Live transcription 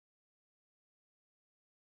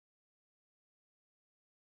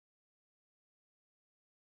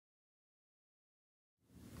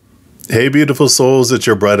Hey beautiful souls, it's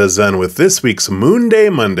your brother Zen with this week's MOONday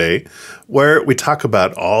Monday, where we talk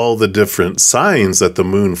about all the different signs that the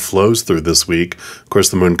moon flows through this week. Of course,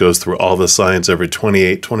 the moon goes through all the signs every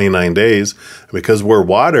 28, 29 days. Because we're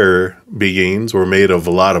water beings, we're made of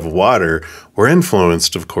a lot of water, we're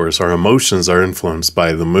influenced, of course, our emotions are influenced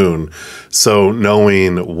by the moon. So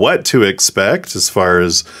knowing what to expect as far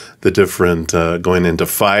as the different going into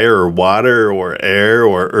fire or water or air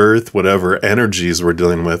or earth, whatever energies we're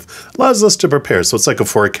dealing with, allows us to prepare. So it's like a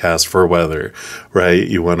forecast for weather, right?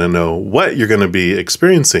 You want to know what you're going to be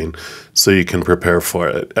experiencing so you can prepare for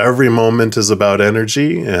it. Every moment is about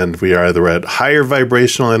energy, and we are either at higher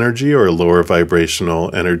vibrational energy or lower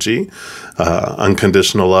vibrational energy,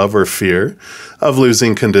 unconditional love or fear of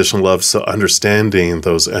losing conditional love. So understanding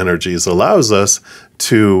those energies allows us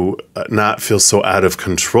to not feel so out of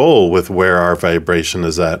control with where our vibration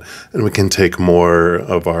is at, and we can take more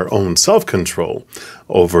of our own self-control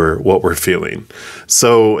over what we're feeling.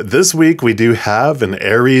 So this week we do have an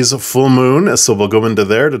Aries full moon, so we'll go into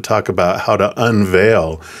there to talk about how to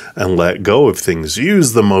unveil and let go of things.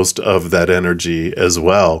 Use the most of that energy as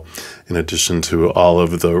well, in addition to all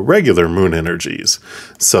of the regular moon energies.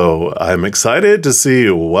 So I'm excited to see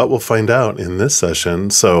what we'll find out in this session.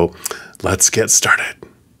 So let's get started.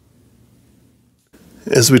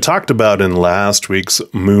 As we talked about in last week's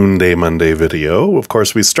MOONday Monday video, of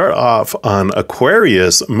course, we start off on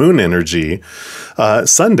Aquarius moon energy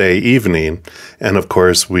Sunday evening. And of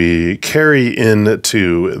course, we carry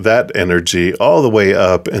into that energy all the way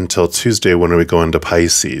up until Tuesday when we go into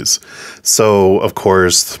Pisces. So, of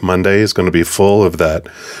course, Monday is going to be full of that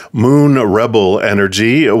moon rebel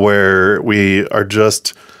energy where we are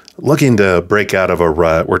just looking to break out of a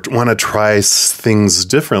rut. We want to try things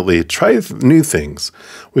differently, try new things.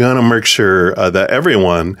 We want to make sure that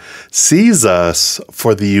everyone sees us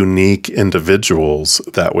for the unique individuals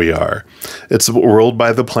that we are. It's ruled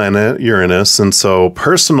by the planet Uranus, and so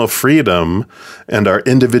personal freedom and our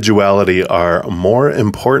individuality are more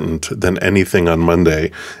important than anything on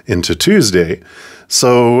Monday into Tuesday.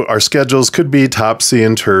 So our schedules could be topsy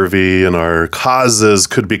and turvy, and our causes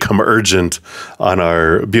could become urgent on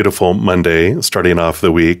our beautiful Monday, starting off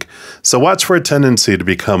the week. So watch for a tendency to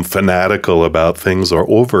become fanatical about things or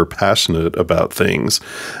over passionate about things.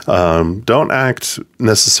 Don't act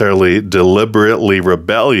necessarily deliberately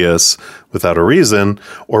rebellious without a reason,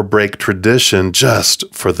 or break tradition just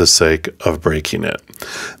for the sake of breaking it.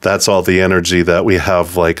 That's all the energy that we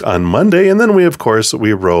have like on Monday. And then of course,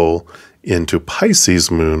 we roll into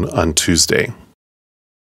Pisces Moon on Tuesday.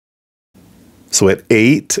 So at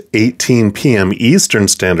 8:18 p.m. Eastern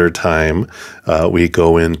Standard Time, we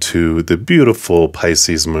go into the beautiful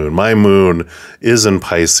Pisces Moon. My moon is in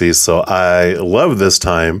Pisces, so I love this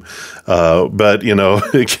time. But, you know,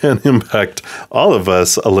 it can impact all of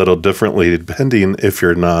us a little differently, depending if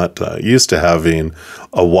you're not used to having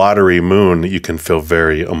a watery moon. You can feel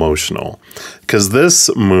very emotional because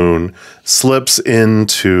this moon slips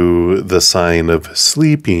into the sign of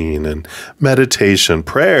sleeping and meditation,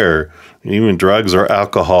 prayer, even drugs or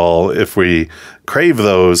alcohol, if we crave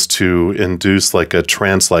those to induce like a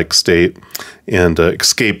trance-like state and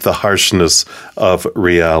escape the harshness of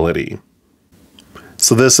reality.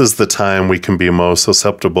 So this is the time we can be most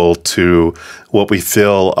susceptible to what we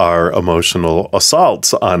feel are emotional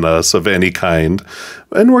assaults on us of any kind.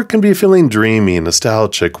 And we can be feeling dreamy,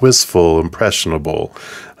 nostalgic, wistful, impressionable,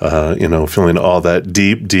 you know, feeling all that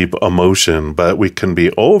deep, deep emotion, but we can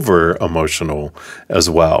be over-emotional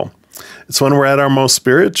as well. It's when we're at our most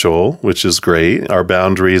spiritual, which is great. Our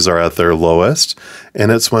boundaries are at their lowest. And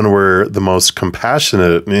it's when we're the most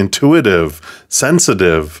compassionate, intuitive,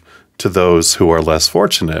 sensitive to those who are less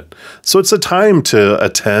fortunate. So it's a time to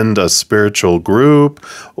attend a spiritual group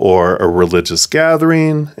or a religious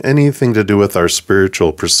gathering, anything to do with our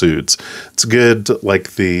spiritual pursuits. It's good,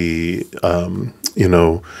 like the,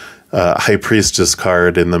 High Priestess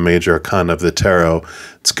card in the Major Arcana of the Tarot.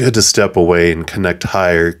 It's good to step away and connect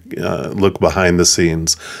higher, look behind the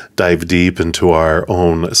scenes, dive deep into our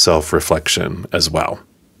own self-reflection as well.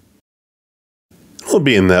 We'll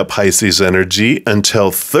be in that Pisces energy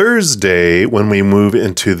until Thursday when we move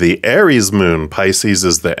into the Aries Moon. Pisces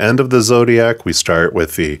is the end of the zodiac. We start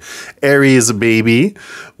with the Aries baby,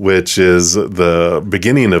 which is the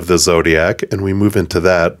beginning of the zodiac, and we move into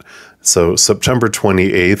that. So September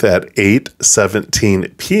 28th at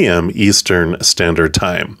 8:17 p.m. Eastern Standard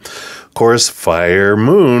Time. Of course, fire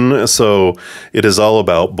moon, so it is all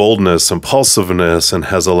about boldness, impulsiveness, and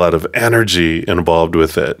has a lot of energy involved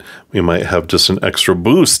with it. We might have just an extra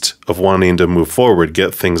boost of wanting to move forward,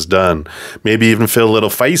 get things done, maybe even feel a little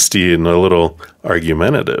feisty and a little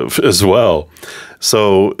argumentative as well.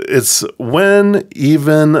 So it's when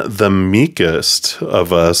even the meekest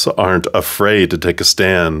of us aren't afraid to take a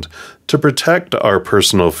stand to protect our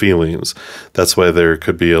personal feelings. That's why there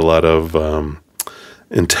could be a lot of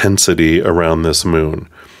intensity around this moon.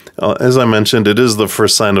 As I mentioned, it is the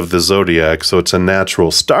first sign of the zodiac, so it's a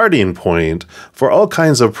natural starting point for all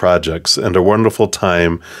kinds of projects and a wonderful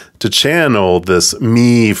time to channel this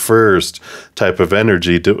me first type of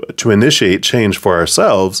energy to initiate change for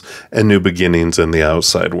ourselves and new beginnings in the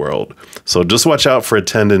outside world. So just watch out for a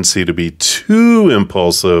tendency to be too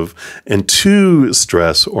impulsive and too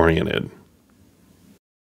stress-oriented.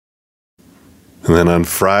 And then on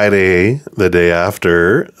Friday, the day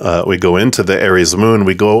after, we go into the Aries moon.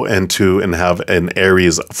 We go into and have an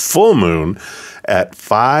Aries full moon at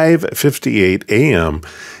 5:58 a.m.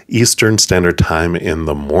 Eastern Standard Time in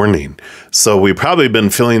the morning. So we've probably been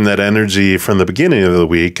feeling that energy from the beginning of the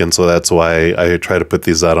week, and so that's why I try to put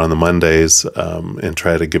these out on the Mondays and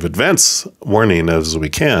try to give advance warning as we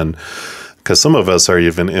can, because some of us are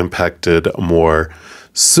even impacted more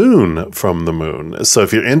soon from the moon. So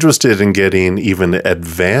if you're interested in getting even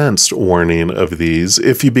advanced warning of these,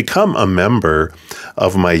 if you become a member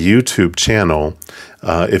of my YouTube channel,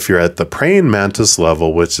 if you're at the praying mantis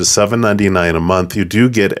level, which is $7.99 a month, you do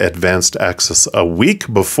get advanced access a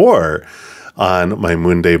week before on my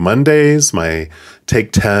MOONday Mondays, my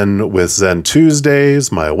Take 10 with Zen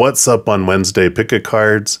Tuesdays, my What's Up on Wednesday pick-a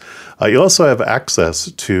cards. You also have access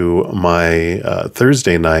to my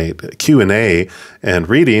Thursday night Q&A and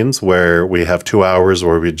readings, where we have 2 hours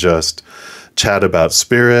where we just chat about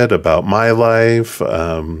spirit, about my life,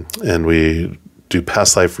 and we do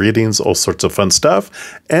past life readings, all sorts of fun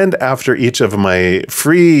stuff. And after each of my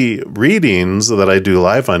free readings that I do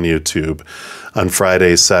live on YouTube on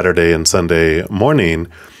Friday, Saturday, and Sunday morning,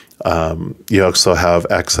 you also have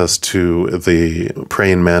access to the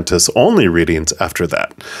Praying Mantis only readings after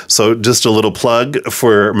that. So just a little plug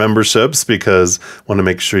for memberships, because I want to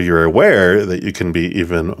make sure you're aware that you can be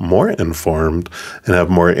even more informed and have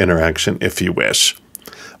more interaction if you wish.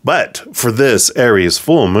 But for this Aries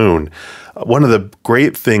full moon, one of the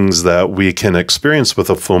great things that we can experience with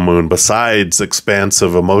a full moon, besides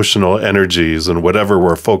expansive emotional energies and whatever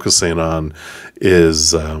we're focusing on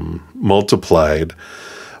is multiplied,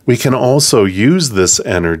 we can also use this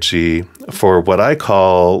energy for what I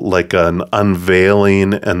call like an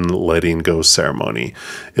unveiling and letting go ceremony.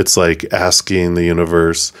 It's like asking the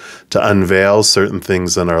universe to unveil certain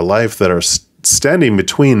things in our life that are standing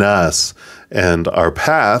between us and our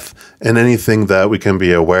path, and anything that we can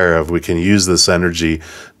be aware of. We can use this energy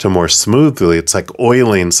to more smoothly. It's like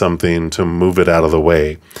oiling something to move it out of the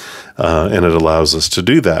way. And it allows us to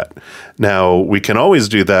do that. Now, we can always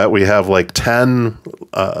do that. We have like 10,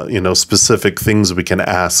 specific things we can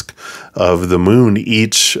ask of the moon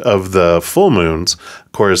each of the full moons.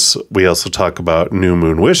 Of course, we also talk about new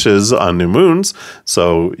moon wishes on new moons,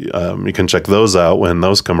 so you can check those out when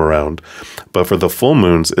those come around. But for the full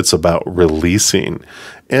moons, it's about releasing.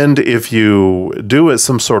 And if you do it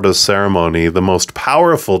some sort of ceremony, the most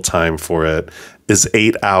powerful time for it is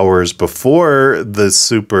 8 hours before the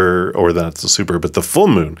super, or not the super, but the full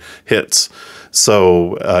moon hits.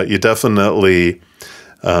 So you definitely,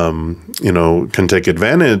 can take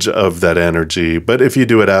advantage of that energy. But if you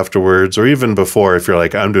do it afterwards, or even before, if you're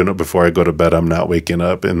like, I'm doing it before I go to bed, I'm not waking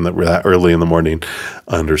up that early in the morning,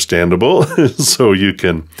 understandable. So you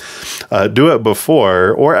can do it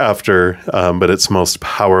before or after, but it's most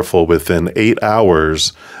powerful within 8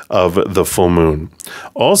 hours of the full moon.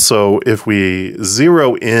 Also, if we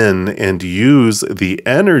zero in and use the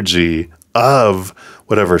energy of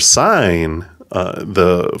whatever sign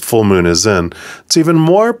the full moon is in, it's even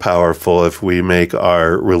more powerful if we make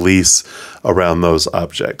our release around those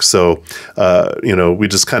objects. So, we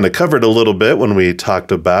just kind of covered a little bit when we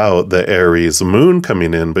talked about the Aries moon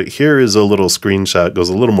coming in, but here is a little screenshot, goes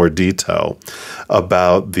a little more detail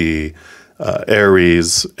about the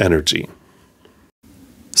Aries energy.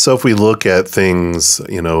 So if we look at things,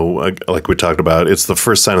 like we talked about, it's the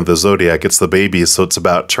first sign of the zodiac, it's the baby, so it's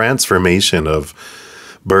about transformation of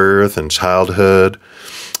birth and childhood,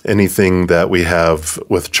 anything that we have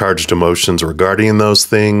with charged emotions regarding those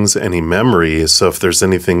things, any memories. So if there's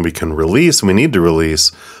anything we can release, we need to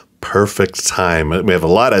release, perfect time. We have a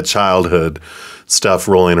lot of childhood stuff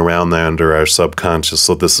rolling around there under our subconscious,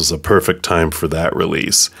 so this is a perfect time for that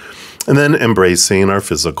release. And then embracing our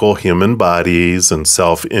physical human bodies and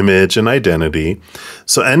self-image and identity.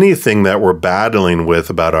 So anything that we're battling with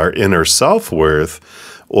about our inner self-worth,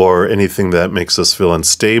 or anything that makes us feel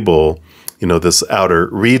unstable, you know, this outer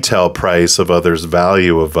retail price of others'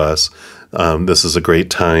 value of us, this is a great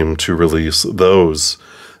time to release those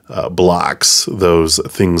blocks, those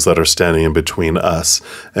things that are standing in between us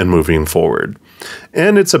and moving forward.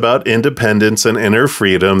 And it's about independence and inner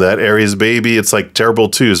freedom. That Aries baby, it's like terrible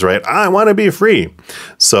twos, right? I want to be free.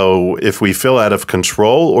 So if we feel out of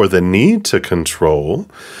control or the need to control,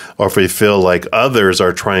 or if we feel like others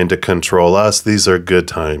are trying to control us, these are good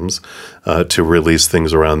times to release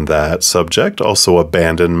things around that subject. Also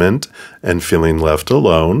abandonment and feeling left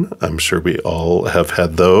alone. I'm sure we all have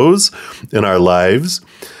had those in our lives.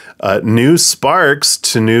 New sparks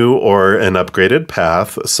to new or an upgraded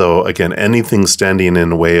path. So again, anything standing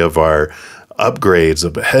in the way of our upgrades,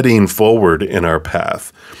 of heading forward in our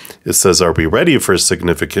path. It says, are we ready for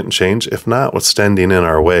significant change? If not, what's standing in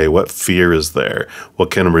our way? What fear is there?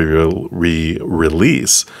 What can we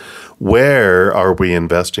release? Where are we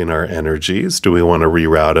investing our energies? Do we want to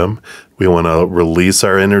reroute them? We want to release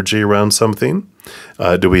our energy around something?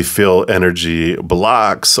 Do we feel energy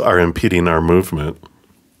blocks are impeding our movement?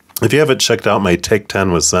 If you haven't checked out my Take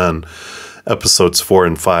 10 with Zen, episodes 4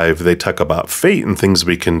 and 5, they talk about fate and things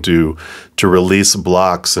we can do to release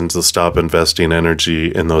blocks and to stop investing energy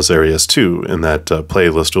in those areas too. And that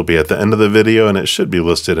playlist will be at the end of the video, and it should be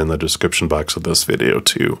listed in the description box of this video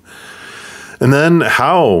too. And then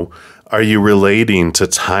how are you relating to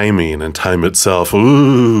timing and time itself?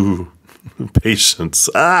 Ooh. Patience.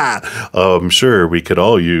 I'm sure we could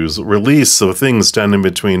all use release of things standing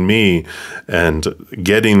between me and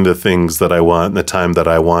getting the things that I want in the time that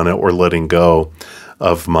I want it, or letting go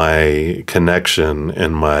of my connection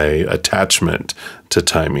and my attachment to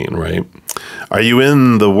timing, right? Are you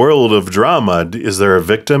in the world of drama? Is there a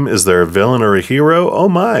victim? Is there a villain or a hero? Oh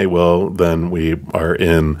my, well, then we are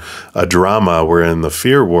in a drama. We're in the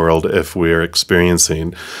fear world if we're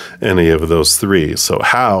experiencing any of those three. So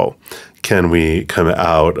how can we come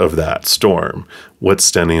out of that storm? What's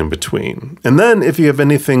standing in between? And then if you have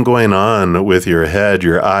anything going on with your head,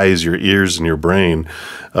 your eyes, your ears, and your brain,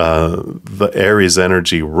 the Aries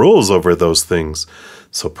energy rules over those things.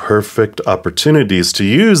 So perfect opportunities to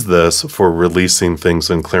use this for releasing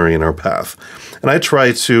things and clearing our path. And I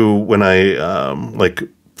try to, when I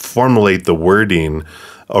formulate the wording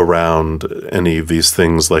around any of these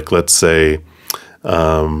things, like let's say,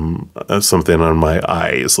 something on my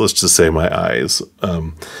eyes. Let's just say my eyes.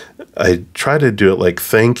 I try to do it like,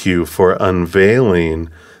 thank you for unveiling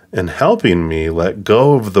and helping me let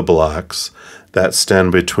go of the blocks that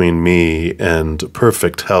stand between me and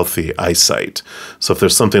perfect, healthy eyesight. So if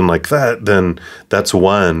there's something like that, then that's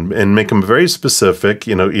one. And make them very specific,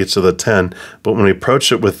 you know, each of the 10. But when we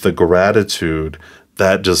approach it with the gratitude,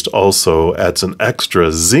 that just also adds an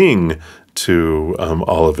extra zing to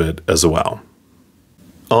all of it as well.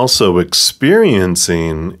 Also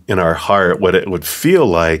experiencing in our heart what it would feel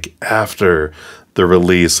like after the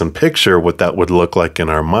release and picture what that would look like in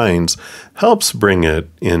our minds helps bring it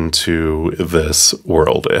into this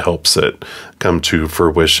world. It helps it come to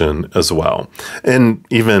fruition as well. And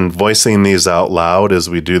even voicing these out loud as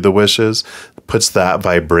we do the wishes puts that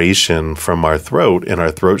vibration from our throat and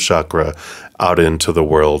our throat chakra out into the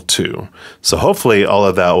world too. So hopefully all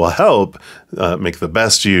of that will help make the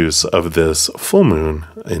best use of this full moon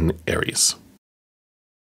in Aries.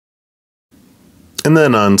 And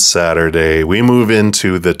then on Saturday, we move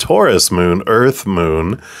into the Taurus Moon, Earth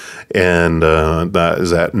Moon, and that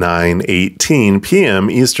is at 9:18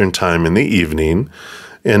 p.m. Eastern Time in the evening.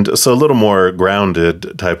 And so a little more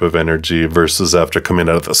grounded type of energy versus after coming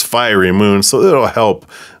out of this fiery moon. So it'll help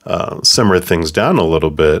simmer things down a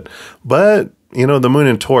little bit. But, you know, the moon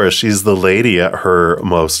in Taurus, she's the lady at her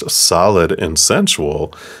most solid and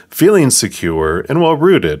sensual, feeling secure and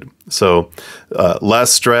well-rooted. So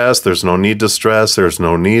less stress. There's no need to stress. There's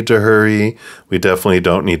no need to hurry. We definitely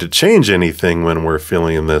don't need to change anything when we're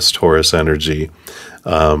feeling this Taurus energy.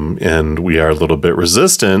 And we are a little bit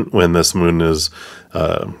resistant when this moon is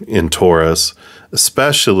in Taurus,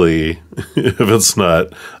 especially if it's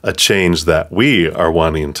not a change that we are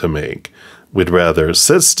wanting to make. We'd rather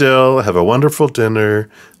sit still, have a wonderful dinner,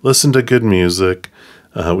 listen to good music.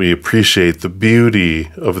 We appreciate the beauty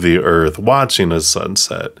of the earth, watching a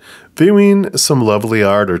sunset, viewing some lovely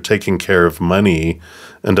art, or taking care of money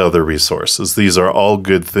and other resources. These are all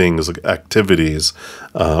good things, activities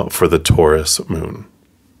for the Taurus moon.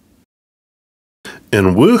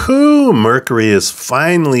 And woohoo, Mercury is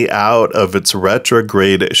finally out of its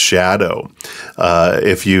retrograde shadow.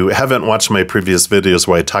 If you haven't watched my previous videos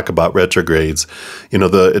where I talk about retrogrades, you know,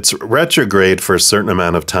 it's retrograde for a certain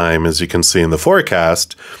amount of time, as you can see in the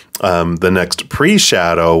forecast. The next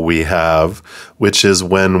pre-shadow we have, which is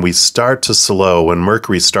when we start to slow, when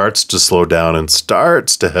Mercury starts to slow down and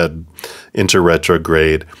starts to head into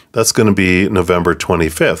retrograde. That's going to be November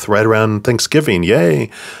 25th, right around Thanksgiving. Yay!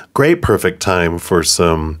 Great, perfect time for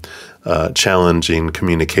some challenging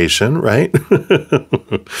communication, right?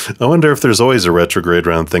 I wonder if there's always a retrograde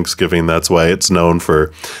around Thanksgiving. That's why it's known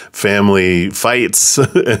for family fights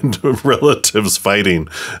and relatives fighting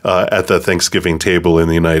at the Thanksgiving table in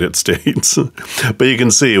the United States. But you can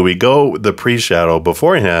see we go the pre-shadow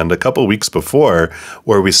beforehand, a couple weeks before,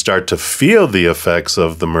 where we start to feel the effects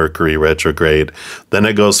of the Mercury retrograde. Then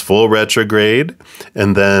it goes full retrograde,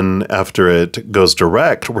 and then after it goes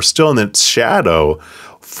direct, we're still in its shadow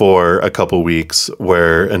for a couple weeks,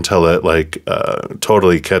 where until it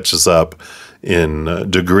totally catches up in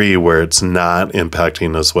degree where it's not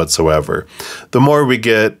impacting us whatsoever. The more we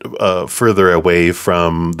get further away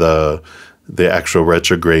from the actual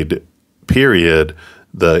retrograde period,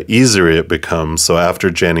 the easier it becomes. So after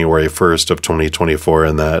January 1st of 2024,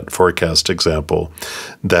 in that forecast example,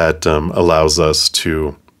 that allows us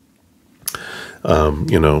to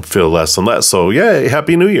feel less and less. So yay,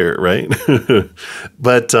 Happy New Year, right?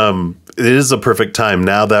 But it is a perfect time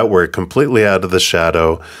now that we're completely out of the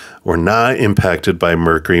shadow. We're not impacted by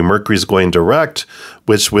Mercury. Mercury's going direct,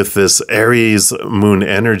 which with this Aries moon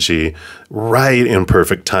energy, right in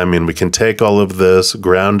perfect timing. We can take all of this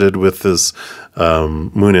grounded with this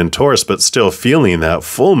moon in Taurus, but still feeling that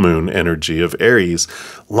full moon energy of Aries.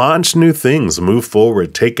 Launch new things, move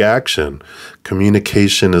forward, take action.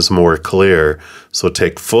 Communication is more clear, so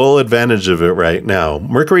take full advantage of it right now.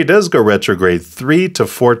 Mercury does go retrograde 3 to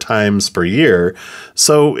 4 times per year,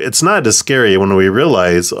 so it's not as scary when we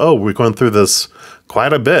realize, oh, we're going through this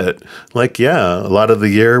quite a bit. Like, yeah, a lot of the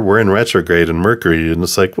year we're in retrograde in Mercury, and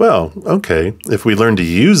it's like, well, okay, if we learn to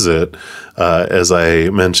use it, as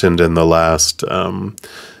I mentioned in the last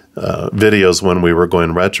videos when we were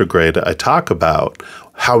going retrograde, I talk about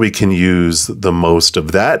how we can use the most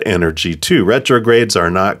of that energy too. Retrogrades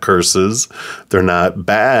are not curses. They're not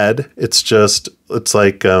bad. It's just, it's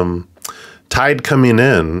like tide coming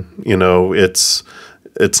in, you know, it's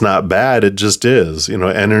not bad. It just is, you know,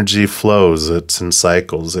 energy flows. It's in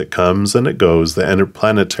cycles. It comes and it goes. The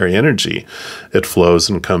planetary energy, it flows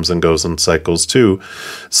and comes and goes in cycles too.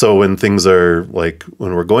 So when things are like,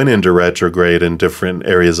 when we're going into retrograde in different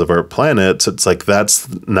areas of our planets, it's like, that's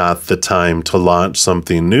not the time to launch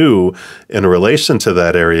something new in relation to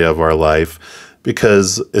that area of our life,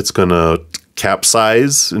 because it's going to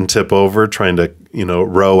capsize and tip over, trying to, you know,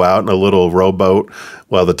 row out in a little rowboat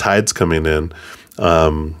while the tide's coming in.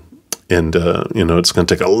 It's going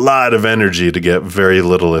to take a lot of energy to get very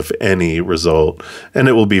little, if any, result. And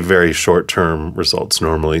it will be very short-term results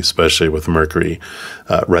normally, especially with Mercury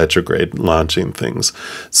retrograde launching things.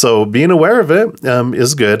 So being aware of it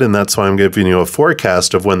is good, and that's why I'm giving you a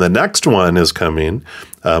forecast of when the next one is coming.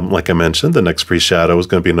 Like I mentioned, the next pre-shadow is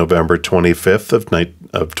going to be November 25th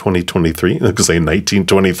of 2023. I'm going to say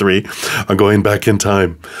 1923. I'm going back in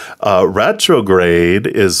time. Retrograde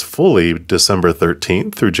is fully December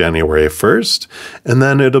 13th through January 1st, and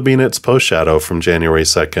then it'll be in its post-shadow from January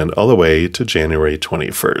 2nd all the way to January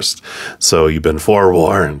 21st. So you've been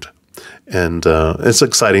forewarned. And it's an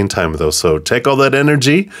exciting time, though. So take all that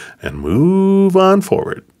energy and move on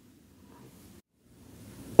forward.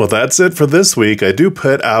 Well, that's it for this week. I do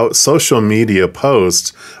put out social media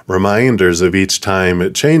posts, reminders of each time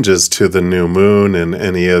it changes to the new moon and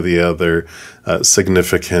any of the other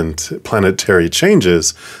significant planetary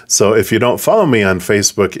changes. So if you don't follow me on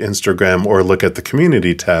Facebook, Instagram, or look at the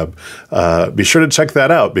community tab, be sure to check that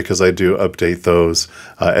out, because I do update those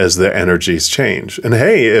as the energies change. And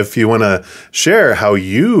hey, if you want to share how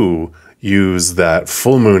you use that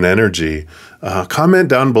full moon energy, comment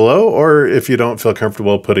down below, or if you don't feel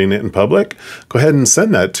comfortable putting it in public, go ahead and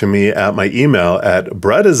send that to me at my email at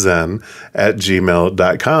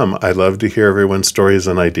brettazen@gmail.com. I love to hear everyone's stories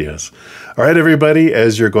and ideas. All right, everybody,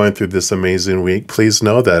 as you're going through this amazing week, please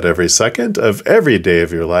know that every second of every day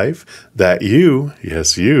of your life, that you,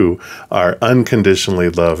 yes, you, are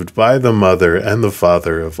unconditionally loved by the Mother and the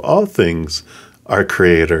Father of all things, our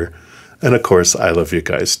Creator. And of course, I love you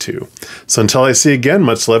guys too. So until I see you again,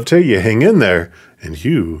 much love to you. Hang in there, and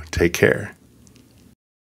you take care.